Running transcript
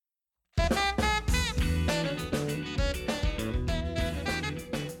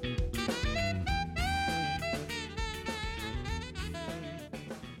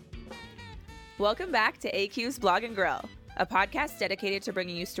Welcome back to AQ's Blog and Grill, a podcast dedicated to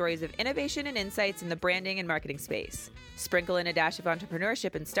bringing you stories of innovation and insights in the branding and marketing space. Sprinkle in a dash of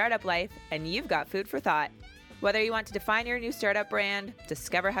entrepreneurship and startup life, and you've got food for thought. Whether you want to define your new startup brand,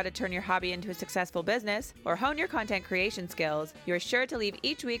 discover how to turn your hobby into a successful business, or hone your content creation skills, you're sure to leave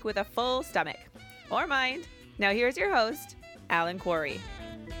each week with a full stomach. Or mind. Now here's your host, Alan Quarry.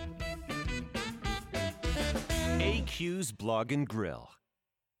 AQ's Blog and Grill.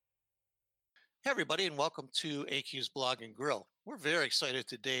 Hey everybody, and welcome to AQ's Blog and Grill. We're very excited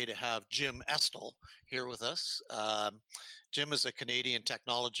today to have Jim Estill here with us. Jim is a Canadian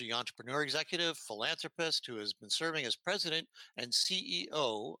technology entrepreneur executive, philanthropist who has been serving as president and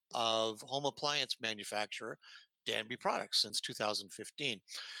CEO of home appliance manufacturer Danby Products since 2015.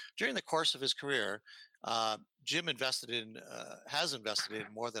 During the course of his career, Jim has invested in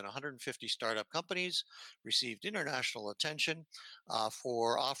more than 150 startup companies, received international attention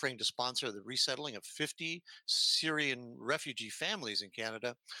for offering to sponsor the resettling of 50 Syrian refugee families in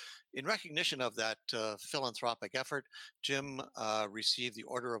Canada. In recognition of that philanthropic effort, Jim received the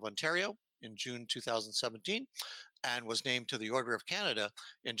Order of Ontario in June 2017 and was named to the Order of Canada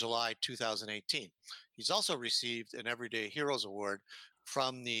in July 2018. He's also received an Everyday Heroes Award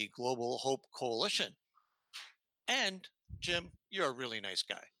from the Global Hope Coalition. And Jim, you're a really nice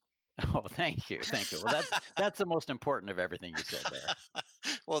guy. Oh, thank you. Thank you. Well, that's the most important of everything you said there.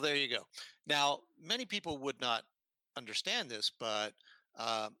 Well, there you go. Now, many people would not understand this, but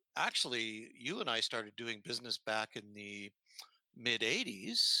actually, you and I started doing business back in the mid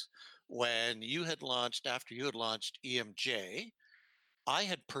 80s when after you had launched EMJ, I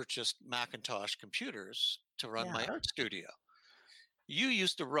had purchased Macintosh computers to run my art studio. You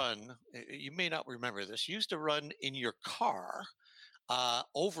used to run, you may not remember this, you used to run in your car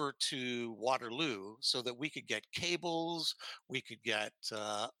over to Waterloo so that we could get cables, we could get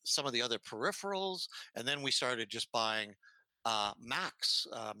some of the other peripherals, and then we started just buying Mac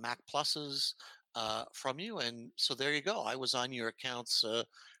Pluses from you. And so there you go. I was on your account's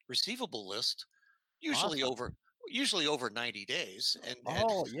receivable list, usually Awesome. over 90 days.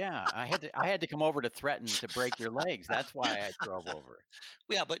 Oh, yeah. I had to come over to threaten to break your legs. That's why I drove over.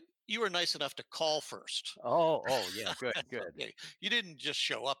 Yeah, but you were nice enough to call first. Oh, yeah. Good. Okay. You didn't just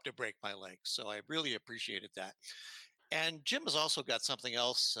show up to break my legs. So I really appreciated that. And Jim has also got something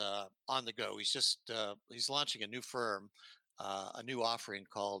else on the go. He's launching a new firm, a new offering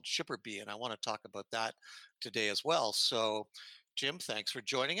called ShipperBee, and I want to talk about that today as well. So, Jim, thanks for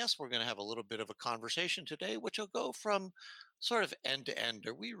joining us. We're going to have a little bit of a conversation today, which will go from sort of end to end.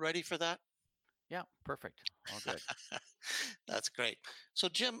 Are we ready for that? Yeah, perfect. All good. That's great. So,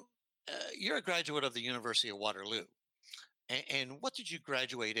 Jim, you're a graduate of the University of Waterloo, and what did you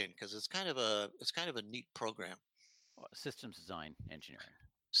graduate in? Because it's kind of a neat program. Systems design engineering.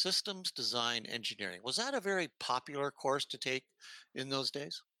 Systems design engineering. Was that a very popular course to take in those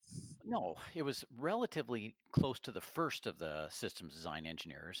days? No, it was relatively close to the first of the systems design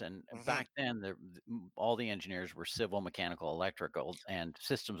engineers. And Mhm. back then, all the engineers were civil, mechanical, electrical, and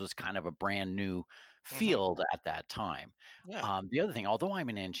systems was kind of a brand new field at that time. Yeah. The other thing, although I'm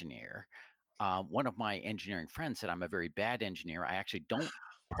an engineer, one of my engineering friends said I'm a very bad engineer. I actually don't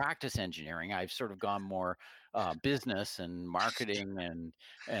practice engineering. I've sort of gone more business and marketing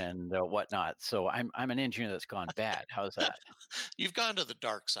and whatnot. So I'm an engineer that's gone bad. How's that? You've gone to the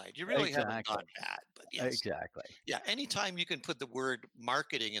dark side. You really haven't gone Exactly. bad, but yes. Exactly. Yeah. Anytime you can put the word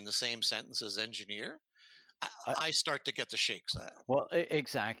marketing in the same sentence as engineer, Uh, I start to get the shakes. well,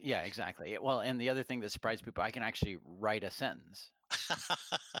 exactly. Yeah, exactly. Well, and the other thing that surprised people, I can actually write a sentence.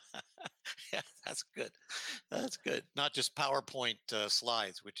 Yeah, that's good. That's good. Not just PowerPoint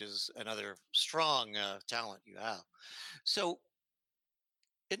slides, which is another strong talent you have. So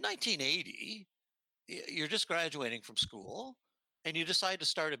in 1980, you're just graduating from school and you decide to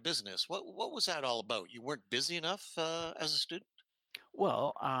start a business. What was that all about? You weren't busy enough as a student?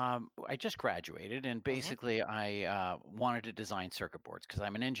 Well, I just graduated, and Hmm. basically, I wanted to design circuit boards because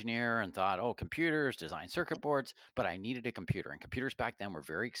I'm an engineer and thought, oh, computers, design circuit boards. But I needed a computer, and computers back then were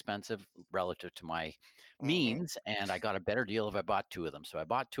very expensive relative to my Hmm. means. And I got a better deal if I bought two of them. So I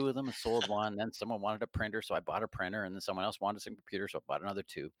bought two of them and sold one. Then someone wanted a printer, so I bought a printer, and then someone else wanted some computers, so I bought another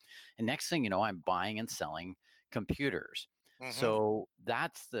two. And next thing you know, I'm buying and selling computers. Hmm. So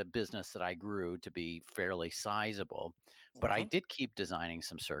that's the business that I grew to be fairly sizable, but I Hmm. did keep designing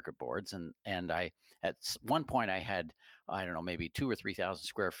some circuit boards, and I one point I had, I don't know, maybe 2 or 3 thousand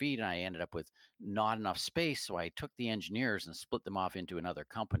square feet, and I ended up with not enough space, so I took the engineers and split them off into another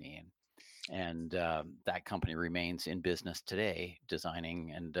company, and that company remains in business today,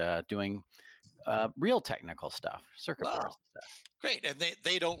 designing and doing real technical stuff, circuit boards Wow, and stuff. great. And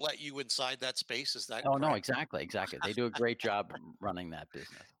they don't let you inside that space. Is that Oh no, correct? exactly, exactly. They do a great job running that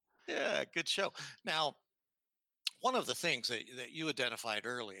business. Yeah, good show. Now, one of the things that you identified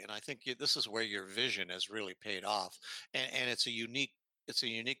early, and I think this is where your vision has really paid off, and it's a unique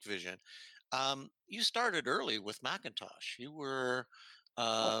vision. You started early with Macintosh. You were,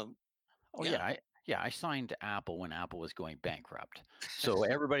 Oh, um, oh yeah. yeah, I signed Apple when Apple was going bankrupt. So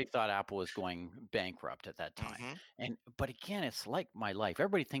everybody thought Apple was going bankrupt at that time. Hmm. And but again, it's like my life.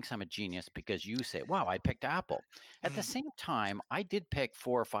 Everybody thinks I'm a genius because you say, "Wow, I picked Apple." At the same time, I did pick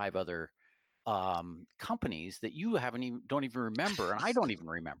 4 or 5 other companies that you haven't even don't even remember, and I don't even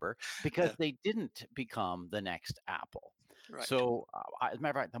remember because Yeah, they didn't become the next Apple. right. So, as a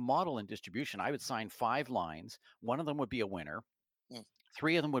matter of fact, the model and distribution, I would sign 5 lines. One of them would be a winner. Mm.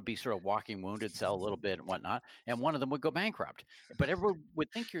 3 of them would be sort of walking wounded, sell a little bit and whatnot, and one of them would go bankrupt. But everyone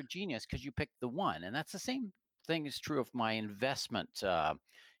would think you're a genius because you picked the one, and that's the same thing is true of my investment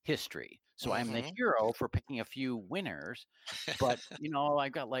history. So I'm the Hmm. hero for picking a few winners, but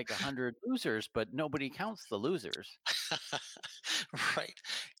I've got like 100 losers, but nobody counts the losers. Right.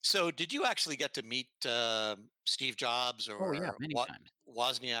 So, did you actually get to meet Steve Jobs Oh yeah, or many what times.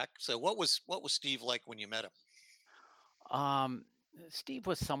 Wozniak? So, what was Steve like when you met him? Um, Steve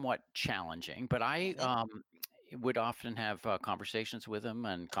was somewhat challenging, but I Hmm. would often have conversations with him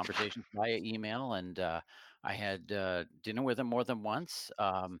and conversations via email. And I had dinner with him more than once.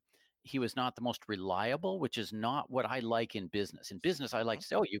 He was not the most reliable, which is not what I like in business. In business, I like Hmm. to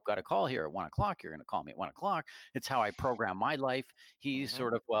say, "Oh, you've got a call here at 1 o'clock. You're going to call me at 1 o'clock." It's how I program my life. He's Hmm.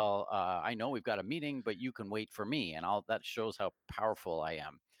 sort of, "Well, I know we've got a meeting, but you can wait for me," and all that shows how powerful I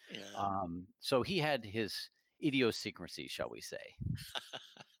am. Yeah, So he had his idiosyncrasy, shall we say.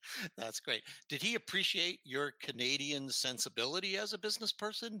 that's great. Did he appreciate your Canadian sensibility as a business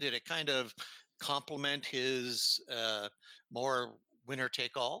person? Did it kind of complement his more winner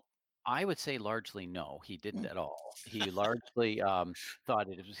take all? I would say largely no, he didn't Mm. at all. He largely thought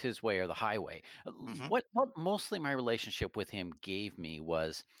it was his way or the highway. Hmm. What mostly my relationship with him gave me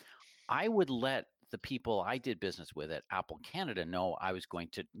was I would let the people I did business with at Apple Canada know I was going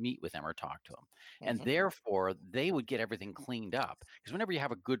to meet with them or talk to them, and Hmm. therefore they would get everything cleaned up. Because whenever you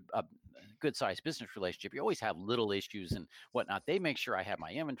have a good sized business relationship, you always have little issues and whatnot. They make sure I have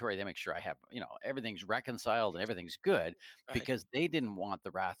my inventory. They make sure I have everything's reconciled and everything's good Right. because they didn't want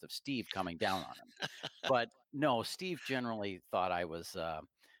the wrath of Steve coming down on them. But no, Steve generally thought I was.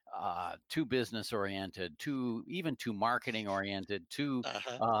 Too business oriented, too marketing oriented, too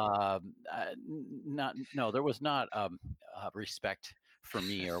Uh-huh. not no, there was not respect for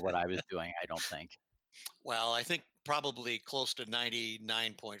me or what I was doing. I don't think. Well, I think probably close to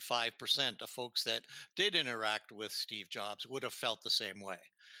 99.5% of folks that did interact with Steve Jobs would have felt the same way,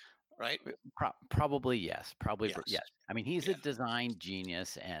 right? Probably yes, probably Yes. yes. I mean, he's a Yeah. design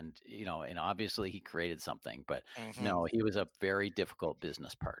genius, and obviously he created something. But Hmm. no, he was a very difficult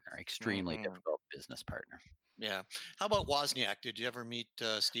business partner, extremely Hmm. difficult business partner. Yeah. How about Wozniak? Did you ever meet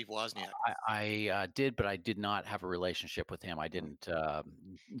Steve Wozniak? I did, but I did not have a relationship with him. I Mm. didn't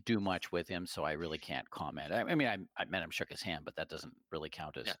do much with him, so I really can't comment. I mean, I met him, shook his hand, but that doesn't really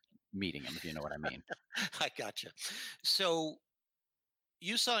count Yeah, as meeting him, if you know what I mean. I gotcha. So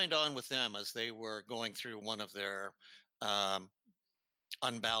you signed on with them as they were going through one of their um,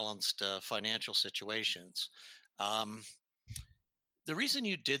 unbalanced financial situations. Um, the reason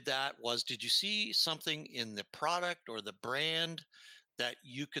you did that was, did you see something in the product or the brand that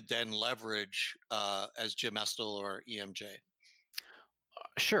you could then leverage as Jim Estel or EMJ?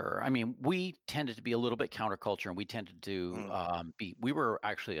 Sure. I mean, we tended to be a little bit counterculture, and we tended to Mm. we were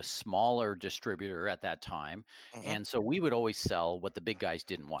actually a smaller distributor at that time. Hmm. And so we would always sell what the big guys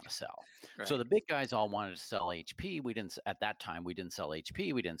didn't want to sell. So Right. the big guys all wanted to sell HP. We didn't, at that time, we didn't sell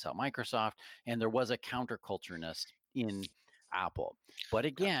HP, we didn't sell Microsoft, and there was a countercultureness in Apple. But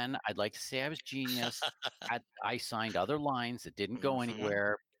again, I'd like to say I was genius. I signed other lines that didn't go Hmm.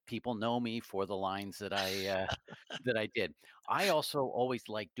 anywhere. People know me for the lines that I did. I also always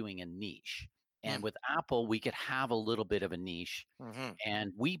liked doing a niche. And with Apple, we could have a little bit of a niche. Hmm.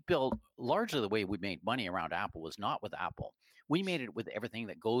 And we built largely the way we made money around Apple was not with Apple. We made it with everything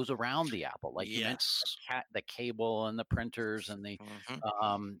that goes around the Apple, like you mentioned, Yes. the cable and the printers and Hmm.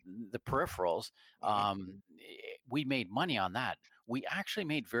 um, the peripherals. Hmm. We made money on that. We actually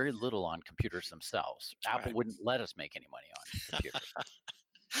made very little on computers themselves. Apple Right. wouldn't let us make any money on computers.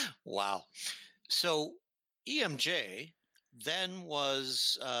 Wow. So EMJ then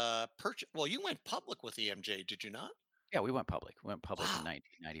was purchased. Well, you went public with EMJ, did you not? Yeah, we went public. We went public in Wow.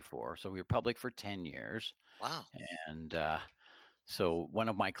 1994, so we were public for 10 years, Wow. and So one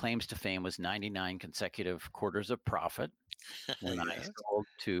of my claims to fame was 99 consecutive quarters of profit when I Yes. sold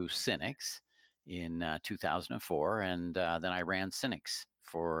to Cynics in 2004, and then I ran Cynics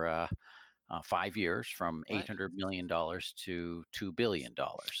for 5 years, from Right. $800 million to $2 billion.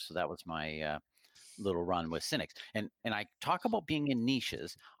 So that was my little run with Cynics. And I talk about being in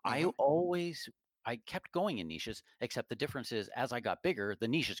niches. I Hmm. always I kept going in niches, except the difference is as I got bigger, the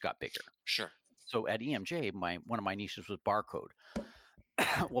niches got bigger. Sure. So at EMJ, one of my niches was barcode.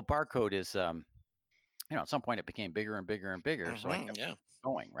 Well, barcode is at some point it became bigger and bigger and bigger. So I Hmm. kept Yeah.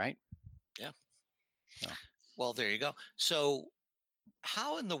 going, right? Yeah. So Well, there you go. So,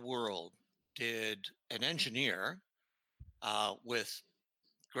 how in the world did an engineer with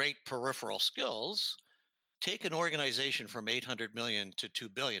great peripheral skills take an organization from 800 million to 2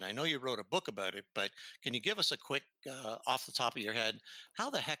 billion? I know you wrote a book about it, but can you give us a quick, off the top of your head, how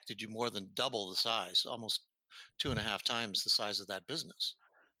the heck did you more than double the size, almost two and a half times the size of that business?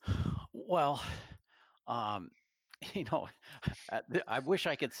 well, um, you know, I wish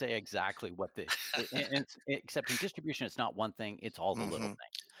I could say exactly what except in distribution, it's not one thing; it's all the little Hmm.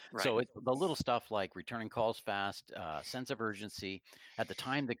 things. Right. So it's the little stuff like returning calls fast, sense of urgency. At the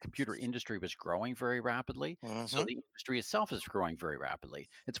time, the computer industry was growing very rapidly, so Hmm. the industry itself is growing very rapidly.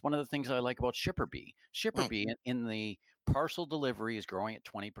 It's one of the things I like about ShipperBee. ShipperBee in the parcel delivery is growing at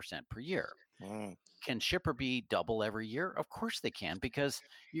 20% per year. Mm-hmm. Can ShipperBee double every year? Of course they can, because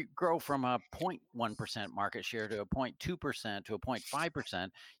you grow from a 0.1% market share to a 0.2% to a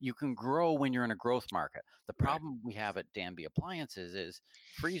 0.5%. You can grow when you're in a growth market. The Right. problem we have at Danby Appliances is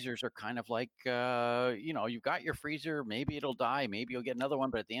freezers are kind of like, you've got your freezer, maybe it'll die, maybe you'll get another one,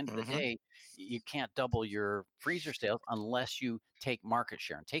 but at the end of the Hmm. day, you can't double your freezer sales unless you take market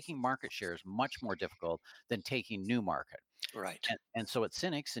share. And taking market share is much more difficult than taking new market. Right. And so at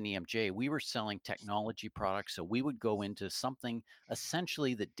Cynics and EMJ, we were selling technology products. So we would go into something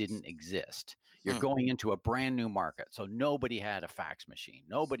essentially that didn't exist. You're Mm. going into a brand new market. So nobody had a fax machine.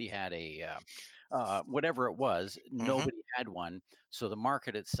 Nobody had whatever it was, Hmm. nobody had one. So the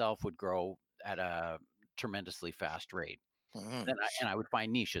market itself would grow at a tremendously fast rate. Hmm. And I would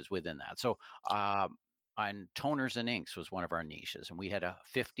find niches within that. So, on toners and inks was one of our niches, and we had a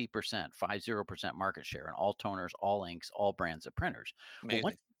 50% market share in all toners, all inks, all brands of printers. Well,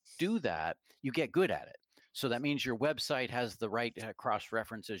 once Amazing. you do that, you get good at it. So that means your website has the right cross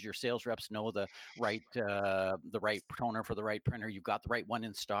references. Your sales reps know the right toner for the right printer. You've got the right one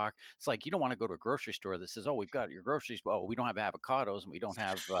in stock. It's like you don't want to go to a grocery store that says, "Oh, we've got your groceries. Oh, we don't have avocados, and we don't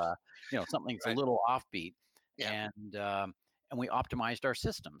have something that's a Right. little offbeat." Yeah. And we optimized our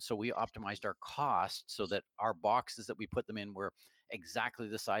system. So we optimized our costs so that our boxes that we put them in were exactly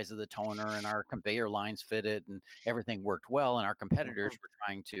the size of the toner, and our conveyor lines fitted, and everything worked well. And our competitors Mhm. were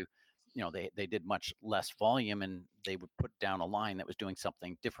trying to, they did much less volume, and they would put down a line that was doing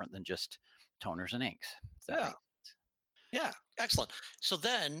something different than just toners and inks. If that Yeah. makes Yeah. Excellent. So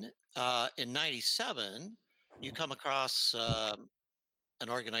then in 97, you come across an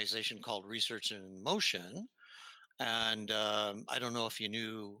organization called Research in Motion. And I don't know if you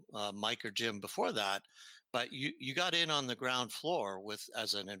knew Mike or Jim before that, but you got in on the ground floor with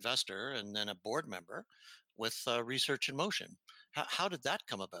as an investor and then a board member with Research in Motion. How did that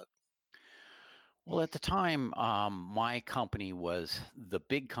come about? Well, at the time, my company was the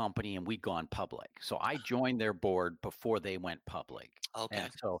big company, and we'd gone public. So I joined their board before they went public. Okay.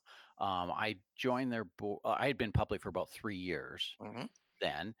 And so I joined their board. I had been public for about 3 years Hmm.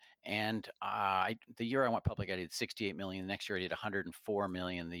 then. And the year I went public, I did 68 million. The next year I did 104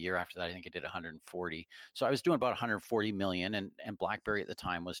 million. The year after that, I think I did 140. So I was doing about 140 million. And BlackBerry at the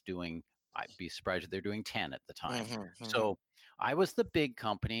time was doing, I'd be surprised if they're doing 10 at the time. Hmm. Hmm. So I was the big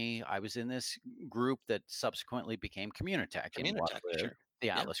company. I was in this group that subsequently became Communitech in Communitech, Waterloo, sure.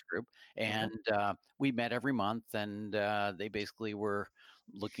 the Yeah. Atlas Group. Hmm. And we met every month, and they basically were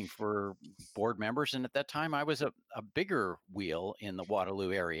looking for board members. And at that time, I was a bigger wheel in the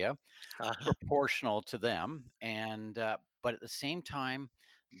Waterloo area, Uh-huh. proportional to them. And but at the same time,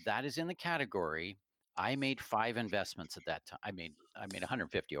 that is in the category. I made 5 investments at that time. I made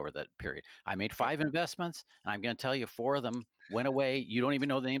 150 over that period. I made 5 investments, and I'm going to tell you, 4 of them went away. You don't even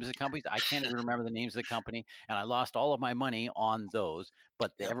know the names of the companies. I can't even remember the names of the company, and I lost all of my money on those.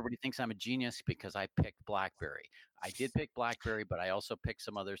 But Yep. everybody thinks I'm a genius because I picked BlackBerry. I did pick BlackBerry, but I also picked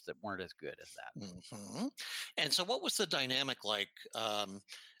some others that weren't as good as that. Hmm. And so, what was the dynamic like?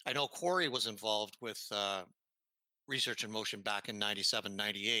 I know Corey was involved with Research in Motion back in 97,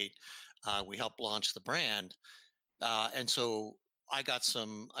 98. We helped launch the brand. And so I got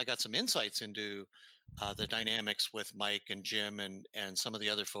some insights into the dynamics with Mike and Jim and some of the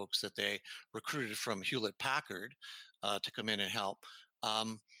other folks that they recruited from Hewlett Packard. to come in and help.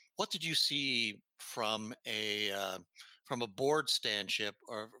 What did you see from a board standship,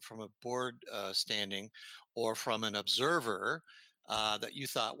 or from a board standing, or from an observer, that you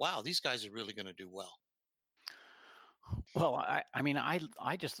thought, wow, these guys are really going to do well? Well, I mean,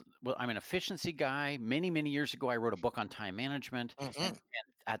 well, I'm an efficiency guy. Many years ago, I wrote a book on time management, Hmm. and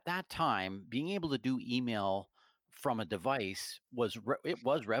at that time, being able to do email from a device it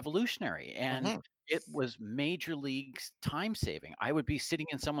was revolutionary, and Hmm. it was major leagues time saving. I would be sitting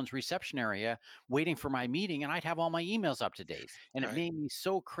in someone's reception area waiting for my meeting, and I'd have all my emails up to date, and it Right. made me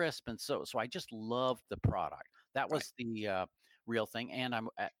so crisp, and so I just loved the product. That Right. was the real thing, and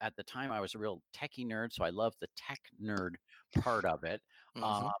at the time I was a real techie nerd, so I loved the tech nerd part of it.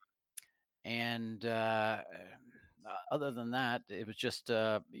 Um, Hmm. and Other than that, it was just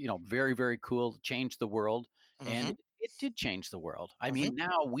very cool. Changed the world, and Hmm. it did change the world. I Hmm. mean,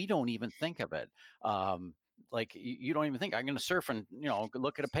 now we don't even think of it. Like you don't even think I'm going to surf and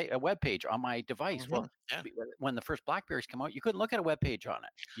look at a web page on my device. Hmm. Well, Yeah. when the first Blackberries come out, you couldn't look at a web page on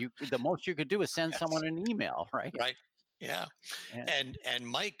it. The most you could do is send Yes. someone an email, right? Right. Yeah. And, And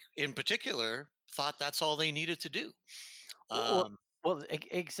Mike in particular thought that's all they needed to do. Well, Um,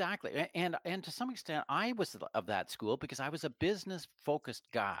 exactly, and to some extent, I was of that school because I was a business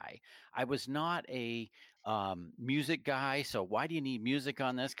focused guy. I was not a music guy. So why do you need music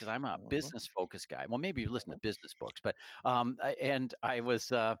on this? Because I'm a mhm, business focused guy. Well, maybe you listen to mhm, business books, but and I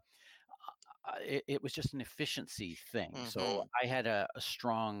was. It was just an efficiency thing. So mhm. I had a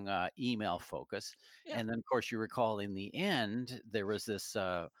strong email focus, Yeah. and then of course you recall in the end there was this.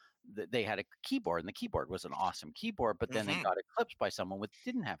 They had a keyboard, and the keyboard was an awesome keyboard. But then they Mhm, got eclipsed by someone with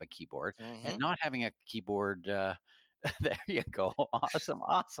didn't have a keyboard, and mhm, not having a keyboard. There you go, awesome,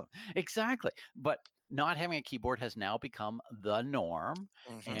 awesome, exactly. But not having a keyboard has now become the norm,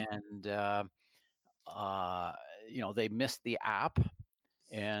 mhm. and uh, they missed the app,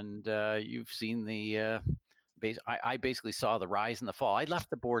 and you've seen the I basically saw the rise and the fall. I left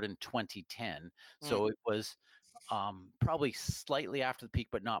the board in 2010, Mm, so it was probably slightly after the peak,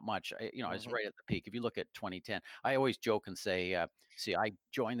 but not much. I was mhm. right at the peak. If you look at 2010, I always joke and say, "See, I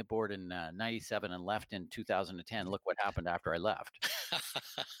joined the board in '97 and left in 2010. Look what happened after I left."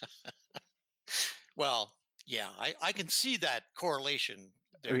 Well, yeah, I can see that correlation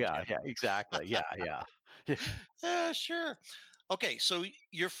there, Yeah, Jim. yeah, exactly. Yeah, yeah. Sure. Okay, so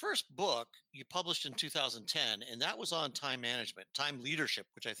your first book you published in 2010, and that was on time management, time leadership,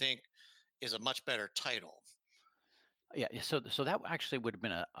 which I think is a much better title. Yeah, so that actually would have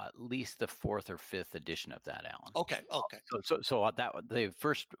been at least the fourth or fifth edition of that, Alan. Okay, okay. The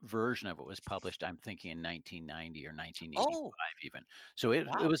first version of it was published, I'm thinking in 1990 or Oh, 1985 even. So it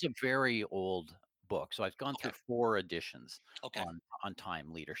wow. was a very old book. So I've gone through Okay, 4 editions okay. on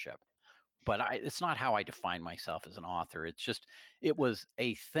time leadership. But it's not how I define myself as an author. It's just it was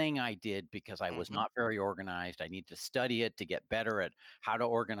a thing I did because I was Mhm. not very organized. I need to study it to get better at how to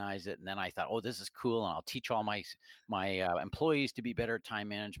organize it. And then I thought, oh, this is cool, and I'll teach all my employees to be better at time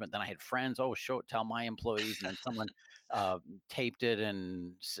management. Then I had friends, oh, tell my employees, and then someone uh, taped it,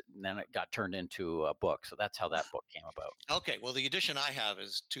 and then it got turned into a book. So that's how that book came about. Okay, well, the edition I have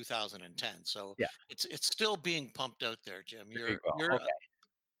is 2010, so Yeah, it's still being pumped out there, Jim. there you You're go. you're uh, Okay,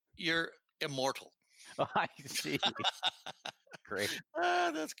 you're immortal. I see. Great.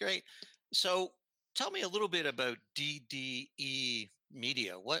 That's great. So, tell me a little bit about DDE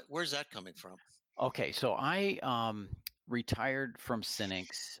Media. Where's that coming from? Okay, so I retired from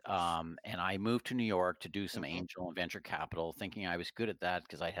Cynics, and I moved to New York to do some Hmm. angel and venture capital, thinking I was good at that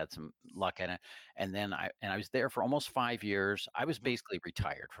because I had some luck in it. And then I was there for almost 5 years. I was Hmm. basically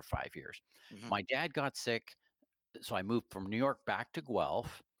retired for 5 years. Hmm. My dad got sick, so I moved from New York back to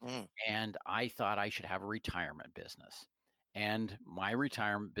Guelph, Mm. and I thought I should have a retirement business. And my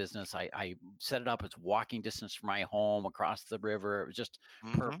retirement business, I set it up as walking distance from my home across the river. It was just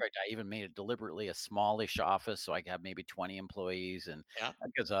Hmm. perfect. I even made it deliberately a smallish office so I could have maybe 20 employees, and Yeah.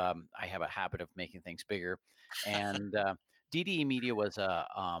 because I have a habit of making things bigger. And DDE Media was a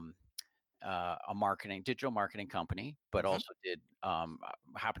digital marketing company, but Hmm. also did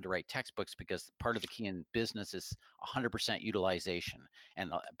happen to write textbooks because part of the key in business is 100% utilization.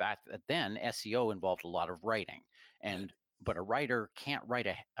 And back then, SEO involved a lot of writing, Right. and but a writer can't write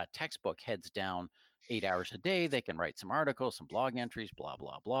a textbook heads down 8 hours a day. They can write some articles, some blog entries, blah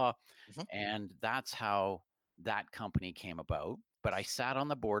blah blah, Hmm. and that's how that company came about. But I sat on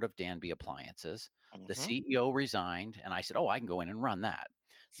the board of Danby Appliances. The Hmm. CEO resigned, and I said, "Oh, I can go in and run that."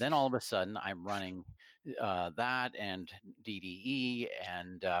 Then all of a sudden, I'm running that and DDE,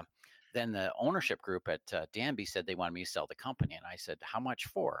 and then the ownership group at Danby said they wanted me to sell the company. And I said, how much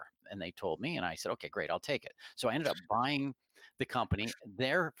for? And they told me, and I said, okay, great, I'll take it. So I ended up buying the company,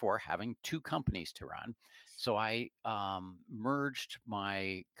 therefore having two companies to run. So I merged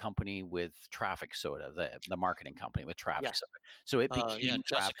my company with Traffic Soda, the marketing company with Traffic Yes. Soda. So it Yeah, became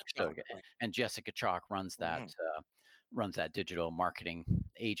Traffic Jessica Chalk. Soda, Right. and Jessica Chalk Mhm. runs that digital marketing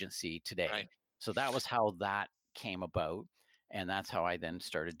agency today. Right. So that was how that came about, and that's how I then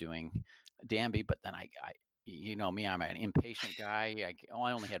started doing Danby. But then I you know me, I'm an impatient guy.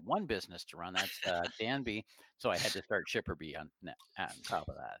 I only had one business to run. That's Danby. So I had to start Shipperbee on top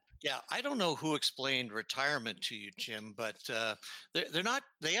of that. Yeah, I don't know who explained retirement to you, Jim, but they're not.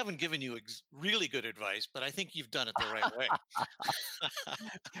 They haven't given you really good advice, but I think you've done it the right way.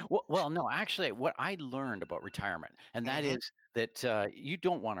 Well, no, actually, what I learned about retirement, and that Hmm. is that you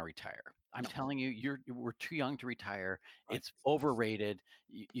don't want to retire. I'm No, telling you, we're too young to retire. right? It's overrated.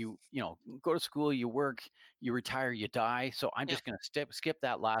 You know, go to school, you work, you retire, you die. So I'm Yeah, just going to skip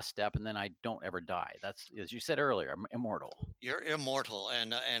that last step, and then I don't ever die. That's, as you said earlier, I'm immortal. you're immortal,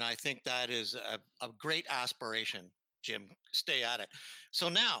 and I think that is a great aspiration, Jim. Stay at it. So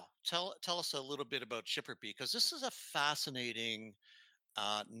now, tell us a little bit about Shipperbee because this is a fascinating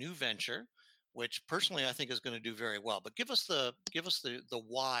new venture, which personally I think is going to do very well. But give us the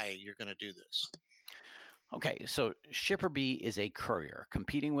why you're going to do this. Okay, so Shipperbee is a courier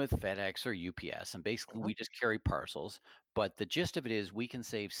competing with FedEx or UPS, and basically Mhm. we just carry parcels. But the gist of it is we can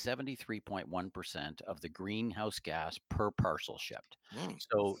save 73.1% of the greenhouse gas per parcel shipped. Mm,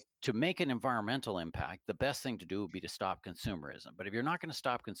 So to make an environmental impact, the best thing to do would be to stop consumerism. But if you're not going to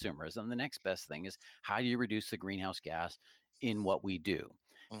stop consumerism, the next best thing is how do you reduce the greenhouse gas in what we do?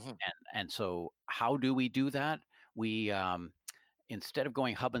 mhm. And so how do we do that? We instead of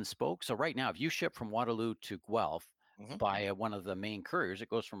going hub and spoke. So right now, if you ship from Waterloo to Guelph Mhm. by one of the main couriers, it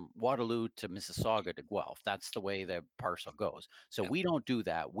goes from Waterloo to Mississauga to Guelph. That's the way the parcel goes. So Yeah. we don't do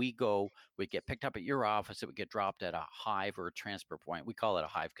that. We get picked up at your office. It would get dropped at a hive or a transfer point. We call it a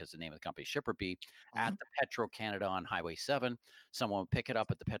hive because the name of the company is Shipperbee at Mhm. the Petro Canada on Highway 7. Someone would pick it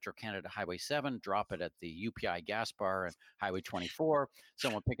up at the Petro Canada Highway 7, drop it at the UPI gas bar and Highway 24.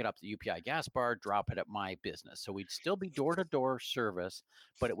 Someone pick it up at the UPI gas bar, drop it at my business. So we'd still be door to door service,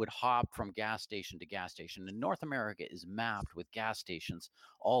 but it would hop from gas station to gas station. And North America is mapped with gas stations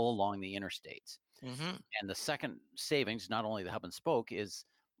all along the interstates. Mhm. And the second savings, not only the hub and spoke, is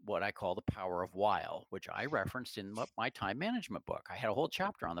what I call the power of while, which I referenced in my time management book. I had a whole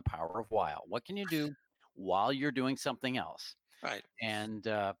chapter on the power of while. What can you do while you're doing something else? Right. And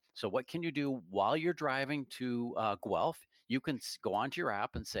so, what can you do while you're driving to Guelph? You can go onto your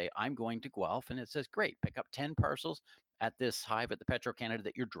app and say, I'm going to Guelph. And it says, great, pick up 10 parcels at this hive at the Petro Canada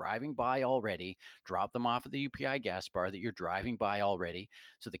that you're driving by already. Drop them off at the UPI gas bar that you're driving by already.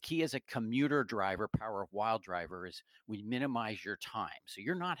 So, the key as a commuter driver, power of while driver, is we minimize your time. So,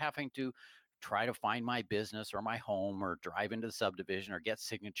 you're not having to try to find my business or my home or drive into the subdivision or get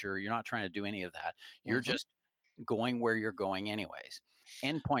signature. You're not trying to do any of that. You're Mhm. just going where you're going anyways.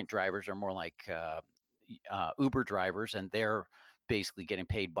 Endpoint drivers are more like Uber drivers, and they're basically getting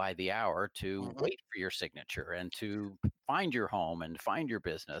paid by the hour to Mhm. wait for your signature and to find your home and find your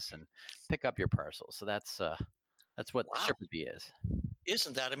business and pick up your parcels. So that's what Wow. Shipperbee is.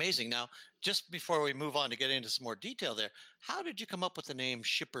 Isn't that amazing? Now, just before we move on to get into some more detail there, how did you come up with the name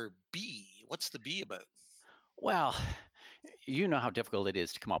Shipper B? What's the B about? Well, you know how difficult it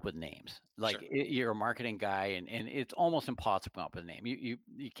is to come up with names. Like Sure. you're a marketing guy, and it's almost impossible to come up with a name. You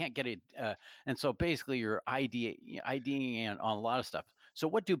can't get it. And so basically, you're IDing on a lot of stuff. So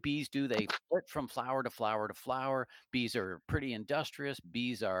what do bees do? They flit from flower to flower to flower. Bees are pretty industrious.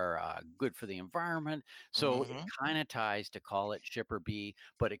 Bees are good for the environment. So it Hmm. kind of ties to call it shipper bee,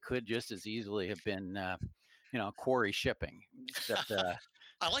 but it could just as easily have been, quarry shipping. Except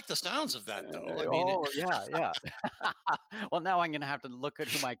I like the sounds of that, though. I mean, Oh, yeah, yeah. Well, now I'm gonna have to look at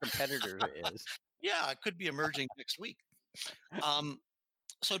who my competitor is. yeah, it could be emerging next week. Um,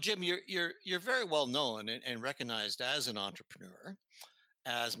 so, Jim, you're very well known and recognized as an entrepreneur.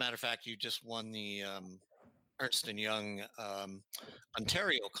 As a matter of fact, you just won the Ernst and Young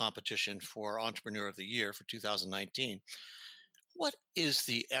Ontario competition for Entrepreneur of the Year for 2019. What is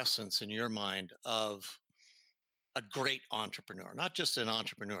the essence in your mind of a great entrepreneur? Not just an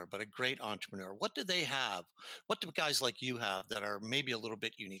entrepreneur, but a great entrepreneur. What do they have? What do guys like you have that are maybe a little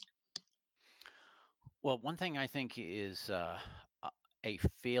bit unique? Well, one thing I think is a a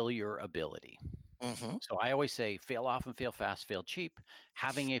failure ability. Hmm. So I always say fail often, fail fast, fail cheap.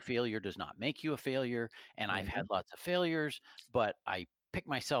 Having a failure does not make you a failure. And I've Hmm. had lots of failures, but I pick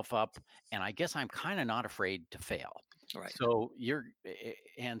myself up, and I guess I'm kind of not afraid to fail. Right. So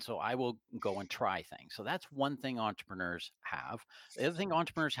and so I will go and try things. So that's one thing entrepreneurs have. The other thing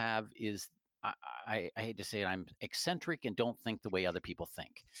entrepreneurs have is I, I hate to say it, I'm eccentric and don't think the way other people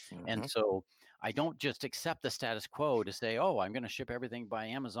think. And Hmm. so I don't just accept the status quo to say, oh, I'm going to ship everything by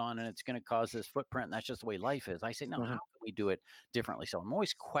Amazon and it's going to cause this footprint. And that's just the way life is. I say, no, how Hmm. can we do it differently? So I'm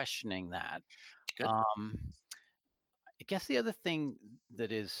always questioning that. Good. Um, I guess the other thing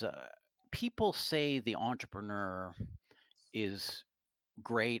that is, people say the entrepreneur is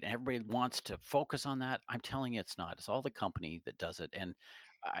great and everybody wants to focus on that. I'm telling you, it's not. It's all the company that does it. And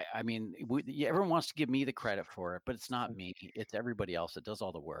I mean, yeah, everyone wants to give me the credit for it, but it's not me. It's everybody else that does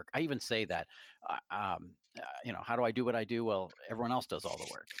all the work. I even say that, how do I do what I do? Well, everyone else does all the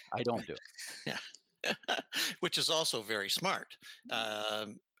work. I don't do it. Yeah. Which is also very smart.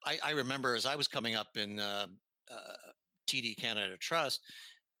 I remember as I was coming up in uh, TD Canada Trust,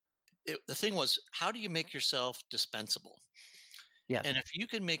 the thing was, how do you make yourself dispensable? Yes. And if you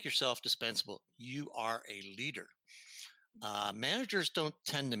can make yourself dispensable, you are a leader. Managers don't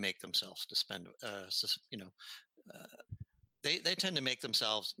tend to make themselves uh, they tend to make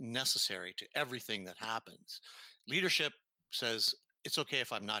themselves necessary to everything that happens. Leadership says, it's okay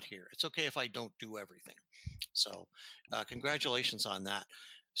if I'm not here. It's okay if I don't do everything. So, congratulations on that.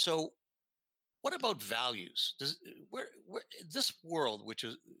 So, what about values? Where this world, which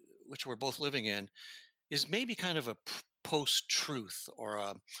we're both living in, is maybe kind of a post truth or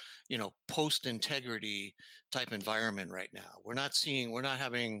a post integrity type environment right now. We're not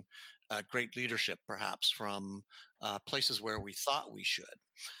having great leadership perhaps from places where we thought we should.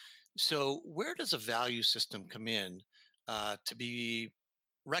 So where does a value system come in to be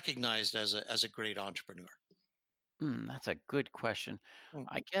recognized as a great entrepreneur? That's a good question.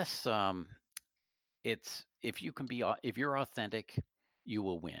 I Hmm. guess it's if you can be, if you're authentic, you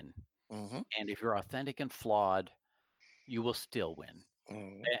will win. Hmm. And if you're authentic and flawed, you will still win.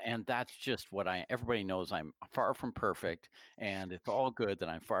 Hmm. And that's just what everybody knows I'm far from perfect, and it's all good that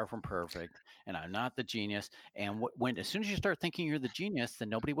I'm far from perfect, and I'm not the genius. And when as soon as you start thinking you're the genius, then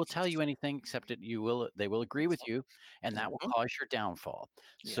nobody will tell you anything except that they will agree with you, and that will Hmm. cause your downfall.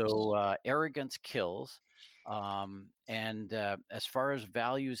 Yes. So arrogance kills. And as far as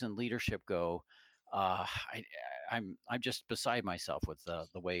values and leadership go, I'm just beside myself with the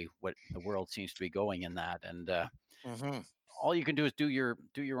way what the world seems to be going in that. And Hmm. all you can do is do your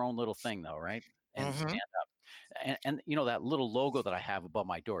own little thing though, right? And Hmm. stand up. And that little logo that I have above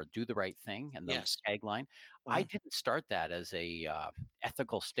my door, do the right thing, and the Yes. tagline, I Mhm. didn't start that as a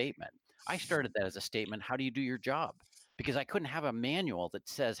ethical statement. I started that as a statement, how do you do your job? Because I couldn't have a manual that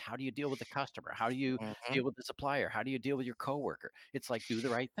says how do you deal with the customer? How do you Mhm. deal with the supplier? How do you deal with your coworker? It's like do the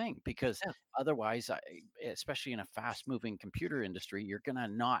right thing because Yeah. otherwise, especially in a fast moving computer industry, you're gonna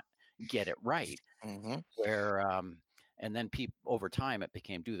not get it right Mhm. where and then people over time it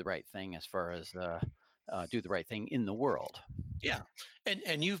became do the right thing as far as do the right thing in the world. Yeah.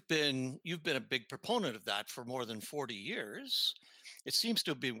 And you've been a big proponent of that for more than 40 years. It seems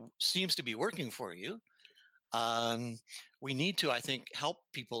to be working for you. Um, we need to, I think, help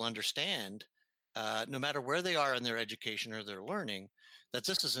people understand, no matter where they are in their education or their learning, that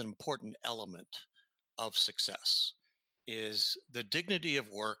this is an important element of success. Is the dignity of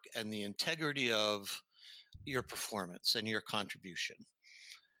work and the integrity of your performance and your contribution.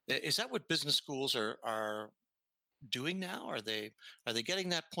 Is that what business schools are doing now? Are they getting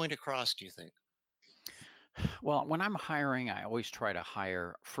that point across, do you think? Well, when I'm hiring, I always try to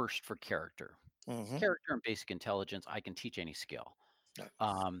hire first for Mhm. character and basic intelligence. I can teach any skill. Right.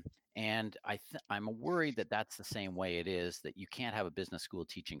 um, and I'm worried that that's the same way it is that you can't have a business school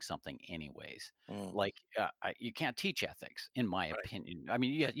teaching something anyways. Mm. Like you can't teach ethics in my Right. opinion. I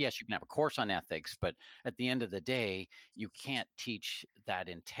mean, yes, you can have a course on ethics, but at the end of the day you can't teach that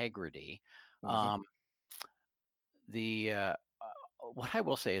integrity. Mhm. um, the what I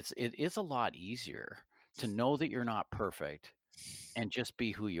will say is it is a lot easier to know that you're not perfect and just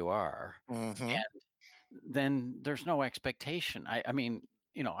be who you are, Mhm. and then there's no expectation. I mean,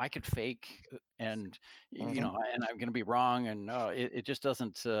 I could fake and Mhm. and I'm going to be wrong, and it just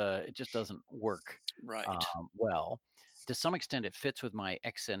doesn't work Right. well. To some extent, it fits with my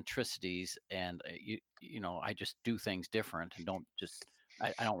eccentricities, and I just do things different and don't just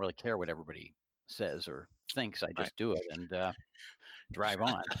I don't really care what everybody says or thinks. I Right. just do it and drive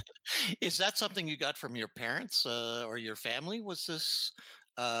on. Is that something you got from your parents, or your family? Was this,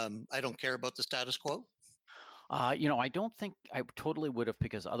 I don't care about the status quo? I don't think I totally would have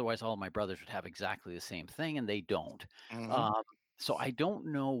because otherwise all of my brothers would have exactly the same thing, and they don't. Mhm. Um, so I don't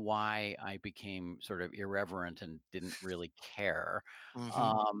know why I became sort of irreverent and didn't really care.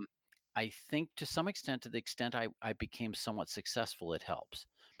 Mhm. Um, I think to some extent, to the extent I became somewhat successful, it helps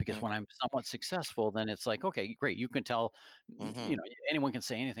because Mm, when I'm somewhat successful, then it's like, okay, great. You can tell, mhm. anyone can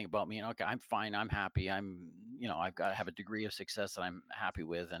say anything about me, and okay, I'm fine, I'm happy, I've got to have a degree of success that I'm happy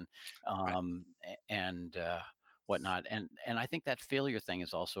with, and Right. whatnot, and I think that failure thing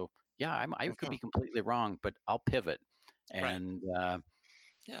is also, yeah, I could Mhm. be completely wrong, but I'll pivot, Right. and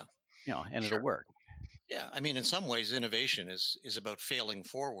Yeah. and it'll Sure. work. Yeah. I mean, in some ways, innovation is about failing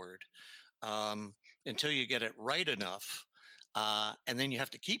forward um, until you get it right enough, and then you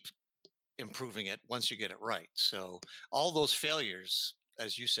have to keep improving it once you get it right. So all those failures,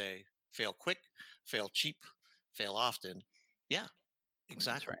 as you say, fail quick, fail cheap, fail often. Yeah, That's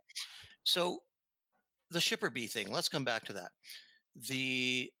exactly. right. So the shipper bee thing. Let's come back to that.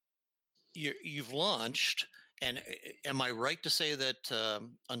 The you've launched, and am I right to say that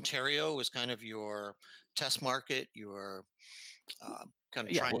Ontario is kind of your test market? You're kind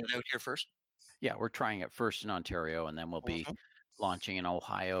of Yeah, trying it out here first. Yeah, we're trying it first in Ontario, and then we'll be Mhm. launching in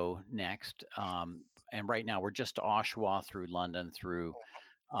Ohio next. And right now, we're just Oshawa through London, through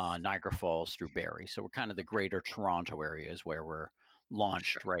Niagara Falls, through Barrie. So we're kind of the greater Toronto area is where we're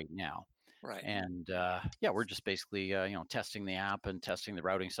launched Sure. right now. Right. And yeah, we're just basically testing the app and testing the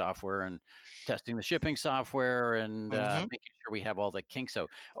routing software and testing the shipping software and Hmm. making sure we have all the kinks. So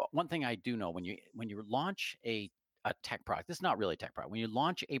one thing I do know when you launch a tech product, this is not really a tech product. When you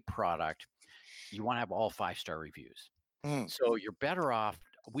launch a product, you want to have all five-star reviews. Mm. So you're better off,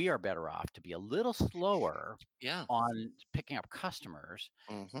 we are better off to be a little slower Yeah. on picking up customers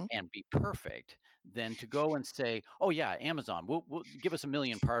Hmm. and be perfect than to go and say, "Oh yeah, Amazon, we'll give us a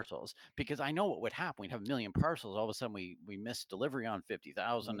million parcels." Because I know what would happen. We'd have a million parcels. All of a sudden, we miss delivery on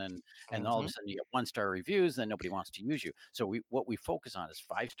 50,000, and all of a Hmm. sudden you get one-star reviews. Then nobody wants to use you. So what we focus on is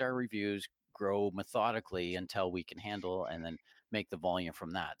five-star reviews. Grow methodically until we can handle, and then make the volume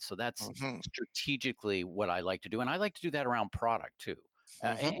from that. So that's Hmm. strategically what I like to do, and I like to do that around product too.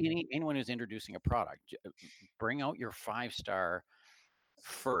 Hmm. Anyone who's introducing a product, bring out your five-star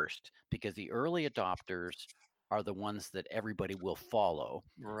first because the early adopters are the ones that everybody will follow.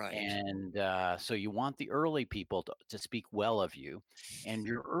 Right. And so you want the early people to speak well of you. And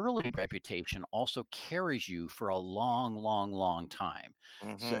your early reputation also carries you for a long, long, long time.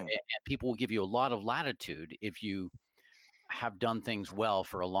 So Hmm. and people will give you a lot of latitude if you have done things well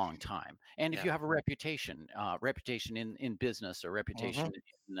for a long time. And if Yeah. you have a reputation in business or Hmm. reputation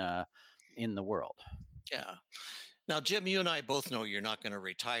in the world. Yeah. Now, Jim, you and I both know you're not going to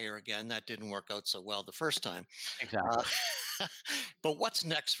retire again. That didn't work out so well the first time. Uh, Exactly. but what's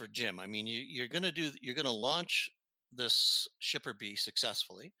next for Jim? I mean, you're going to launch this shipper bee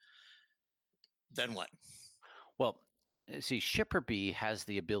successfully. Then what? Well, see, ShipperBee has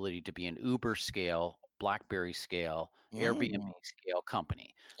the ability to be an Uber scale, BlackBerry scale, Airbnb Mm, scale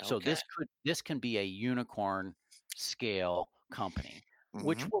company. So okay. this can be a unicorn scale company,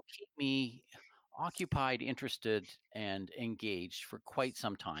 which Hmm. will keep me occupied, interested, and engaged for quite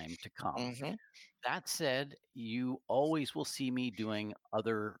some time to come. Hmm. That said, you always will see me doing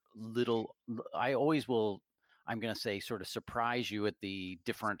other I always will, I'm going to say, sort of surprise you at the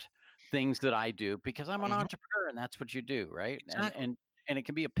different things that I do because I'm an Hmm. entrepreneur and that's what you do, right? Exactly. And it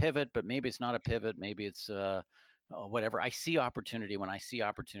can be a pivot, but maybe it's not a pivot, maybe it's whatever. I see opportunity. When I see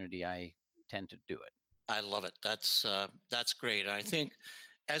opportunity, I tend to do it. I love it. That's great. And I think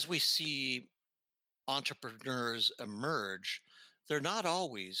as we see entrepreneurs emerge, they're not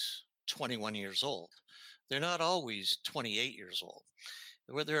always 21 years old. They're not always 28 years old.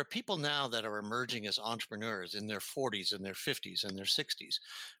 Where there are people now that are emerging as entrepreneurs in their 40s and their 50s and their 60s,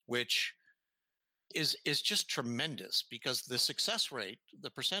 which is just tremendous because the success rate,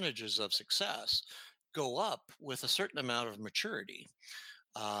 the percentages of success go up with a certain amount of maturity.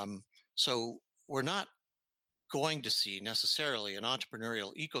 Um, so we're not going to see necessarily an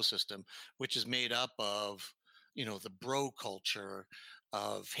entrepreneurial ecosystem which is made up of the bro culture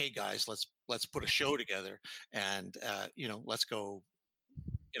of, hey guys, let's put a show together and let's go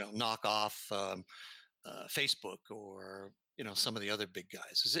knock off Facebook or some of the other big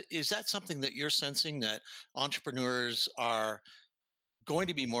guys. Is that something that you're sensing, that entrepreneurs are going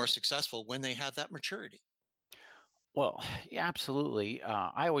to be more successful when they have that maturity? Well, yeah, absolutely.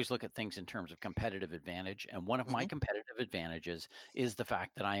 I always look at things in terms of competitive advantage. And one of my Hmm. competitive advantages is the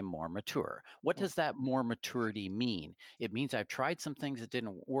fact that I am more mature. What does that more maturity mean? It means I've tried some things that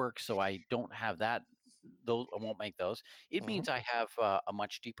didn't work, so I don't have that. Those I won't make those. It Hmm. means I have a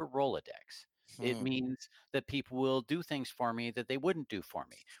much deeper Rolodex. It means that people will do things for me that they wouldn't do for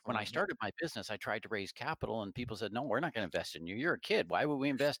me. When I Mhm. started my business, I tried to raise capital and people said, no, we're not going to invest in you. You're a kid. Why would we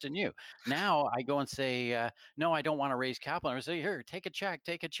invest in you? Now I go and say, no, I don't want to raise capital. And I say, here, take a check,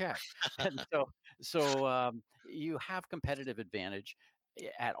 take a check. And so you have competitive advantage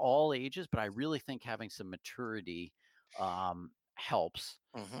at all ages, but I really think having some maturity helps.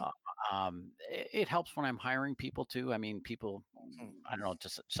 Mhm. Uh, it helps when I'm hiring people too. I mean, people, Mhm. I don't know,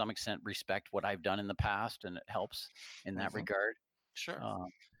 to some extent respect what I've done in the past, and it helps in that Mhm. regard. Sure. Uh,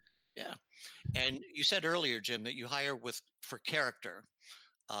 Yeah. And you said earlier, Jim, that you hire with for character,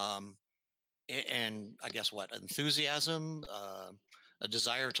 um, and I guess what enthusiasm, a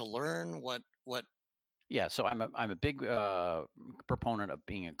desire to learn. What? yeah, so I'm a big proponent of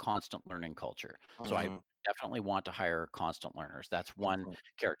being a constant learning culture. So I Mhm. definitely want to hire constant learners. That's one Mhm.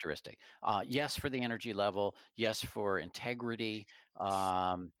 characteristic. Yes, for the energy level. Yes, for integrity.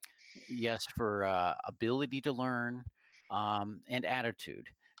 Um, yes, for ability to learn, and attitude.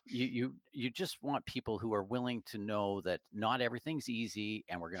 You just want people who are willing to know that not everything's easy,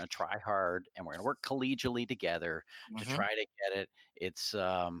 and we're going to try hard, and we're going to work collegially together to Mhm. try to get it. It's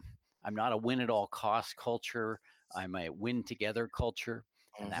I'm not a win at all cost culture. I'm a win together culture.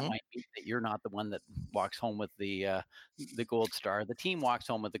 And that Mhm. might mean that you're not the one that walks home with the gold star. The team walks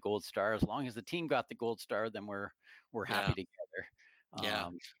home with the gold star. As long as the team got the gold star, then we're Yeah. happy together. Yeah.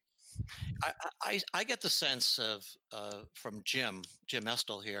 Um, I get the sense of from Jim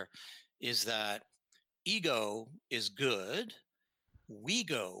Estel here, is that ego is good, we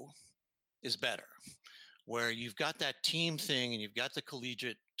go is better. Where you've got that team thing and you've got the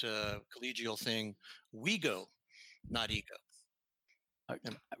collegial thing, we go, not ego. uh,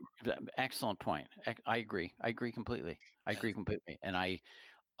 And, Excellent point. I agree. I agree completely. I yeah. agree completely. And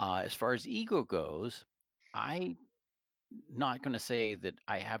as far as ego goes, I not going to say that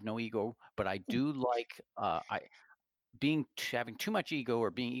I have no ego, but I do like I having too much ego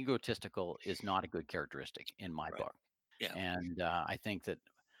or being egotistical is not a good characteristic in my Right. book. Yeah. And I think that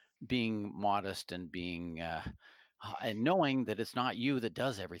being modest and being and knowing that it's not you that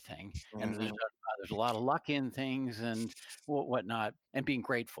does everything, and Mhm. there's a lot of luck in things and whatnot, and being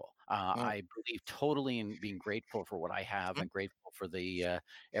grateful. Mm. I believe totally in being grateful for what I have Mhm. and grateful for the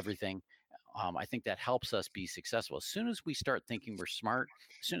everything. I think that helps us be successful. As soon as we start thinking we're smart,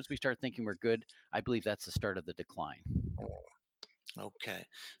 as soon as we start thinking we're good, I believe that's the start of the decline. Okay.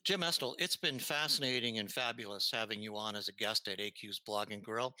 Jim Estel, it's been fascinating and fabulous having you on as a guest at AQ's Blog and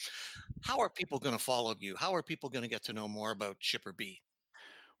Grill. How are people going to follow you? How are people going to get to know more about Shipper B?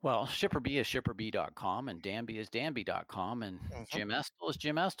 Well, ShipperB is shipperb.com, and Danby is danby.com, and Mhm. Jim Estel is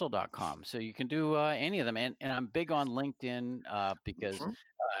jimestel.com. So you can do any of them. And I'm big on LinkedIn because Mhm.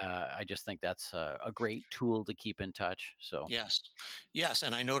 I just think that's a great tool to keep in touch. So Yes, yes,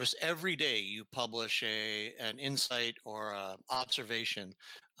 and I notice every day you publish an insight or a observation,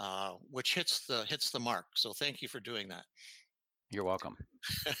 which hits the mark. So thank you for doing that. you're welcome.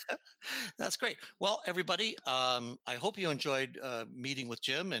 That's great. Well, everybody, I hope you enjoyed meeting with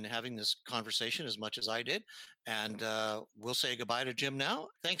Jim and having this conversation as much as I did. And we'll say goodbye to Jim now.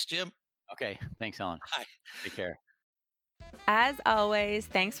 Thanks, Jim. Okay. Thanks, Ellen. Bye. Take care. As always,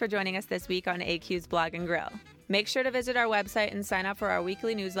 thanks for joining us this week on AQ's Blog and Grill. Make sure to visit our website and sign up for our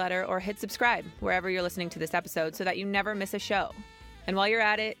weekly newsletter or hit subscribe wherever you're listening to this episode so that you never miss a show. And while you're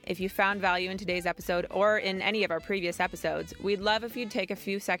at it, if you found value in today's episode or in any of our previous episodes, we'd love if you'd take a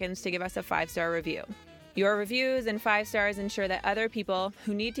few seconds to give us a 5-star review. Your reviews and 5 stars ensure that other people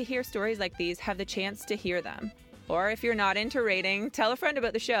who need to hear stories like these have the chance to hear them. Or if you're not into rating, tell a friend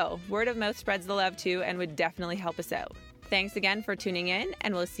about the show. Word of mouth spreads the love too and would definitely help us out. Thanks again for tuning in,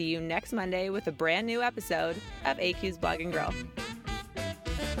 and we'll see you next Monday with a brand new episode of AQ's Blog and Grill.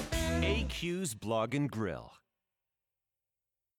 AQ's Blog and Grill.